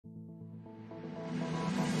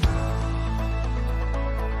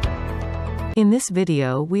In this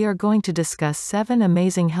video we are going to discuss 7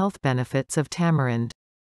 amazing health benefits of tamarind.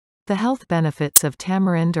 The health benefits of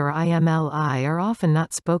tamarind or IMLI are often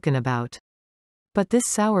not spoken about. But this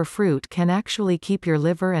sour fruit can actually keep your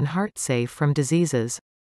liver and heart safe from diseases.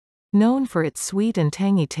 Known for its sweet and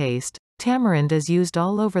tangy taste, tamarind is used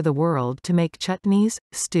all over the world to make chutneys,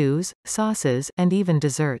 stews, sauces, and even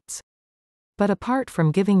desserts. But apart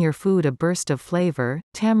from giving your food a burst of flavor,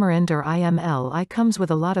 tamarind or IMLI comes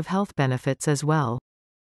with a lot of health benefits as well.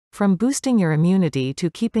 From boosting your immunity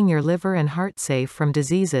to keeping your liver and heart safe from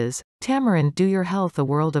diseases, tamarind do your health a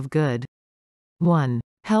world of good. 1.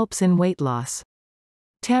 Helps in weight loss.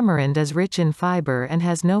 Tamarind is rich in fiber and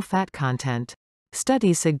has no fat content.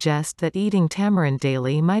 Studies suggest that eating tamarind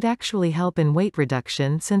daily might actually help in weight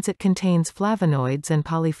reduction since it contains flavonoids and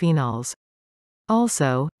polyphenols.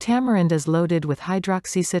 Also, tamarind is loaded with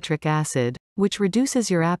hydroxycitric acid, which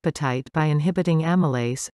reduces your appetite by inhibiting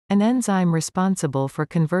amylase, an enzyme responsible for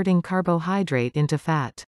converting carbohydrate into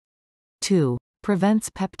fat. 2. Prevents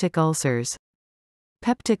peptic ulcers.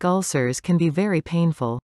 Peptic ulcers can be very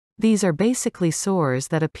painful. These are basically sores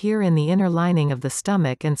that appear in the inner lining of the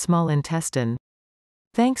stomach and small intestine.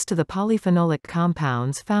 Thanks to the polyphenolic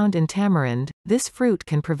compounds found in tamarind, this fruit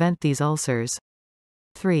can prevent these ulcers.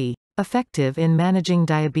 3. Effective in managing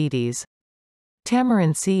diabetes.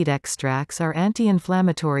 Tamarind seed extracts are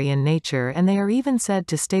anti-inflammatory in nature and they are even said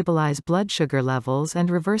to stabilize blood sugar levels and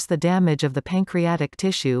reverse the damage of the pancreatic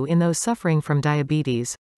tissue in those suffering from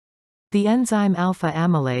diabetes. The enzyme alpha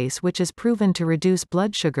amylase, which is proven to reduce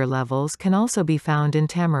blood sugar levels, can also be found in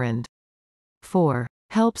tamarind. 4.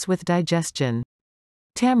 Helps with digestion.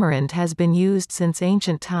 Tamarind has been used since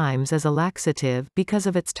ancient times as a laxative because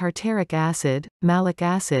of its tartaric acid, malic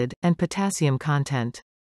acid, and potassium content.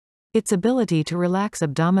 Its ability to relax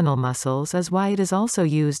abdominal muscles is why it is also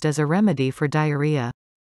used as a remedy for diarrhea.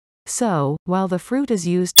 So, while the fruit is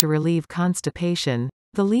used to relieve constipation,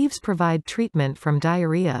 the leaves provide treatment from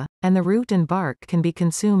diarrhea, and the root and bark can be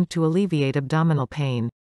consumed to alleviate abdominal pain.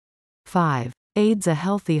 5. Aids a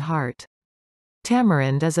healthy heart.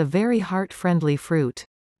 Tamarind is a very heart-friendly fruit.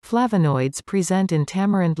 Flavonoids present in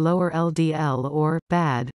tamarind lower LDL or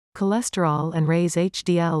bad cholesterol and raise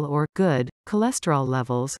HDL or good cholesterol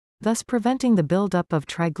levels, thus preventing the buildup of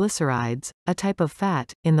triglycerides, a type of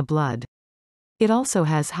fat, in the blood. It also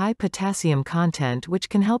has high potassium content which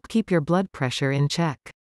can help keep your blood pressure in check.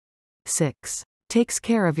 6. Takes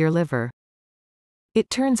care of your liver. It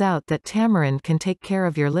turns out that tamarind can take care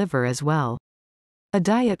of your liver as well. A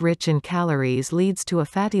diet rich in calories leads to a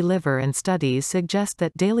fatty liver, and studies suggest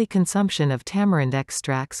that daily consumption of tamarind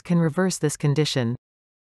extracts can reverse this condition.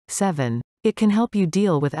 7. It can help you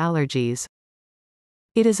deal with allergies.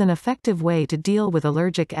 It is an effective way to deal with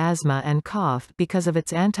allergic asthma and cough because of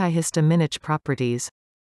its antihistaminic properties.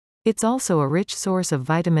 It's also a rich source of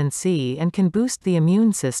vitamin C and can boost the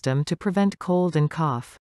immune system to prevent cold and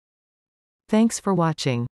cough. Thanks for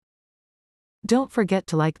watching. Don't forget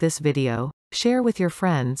to like this video, share with your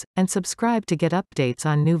friends, and subscribe to get updates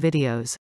on new videos.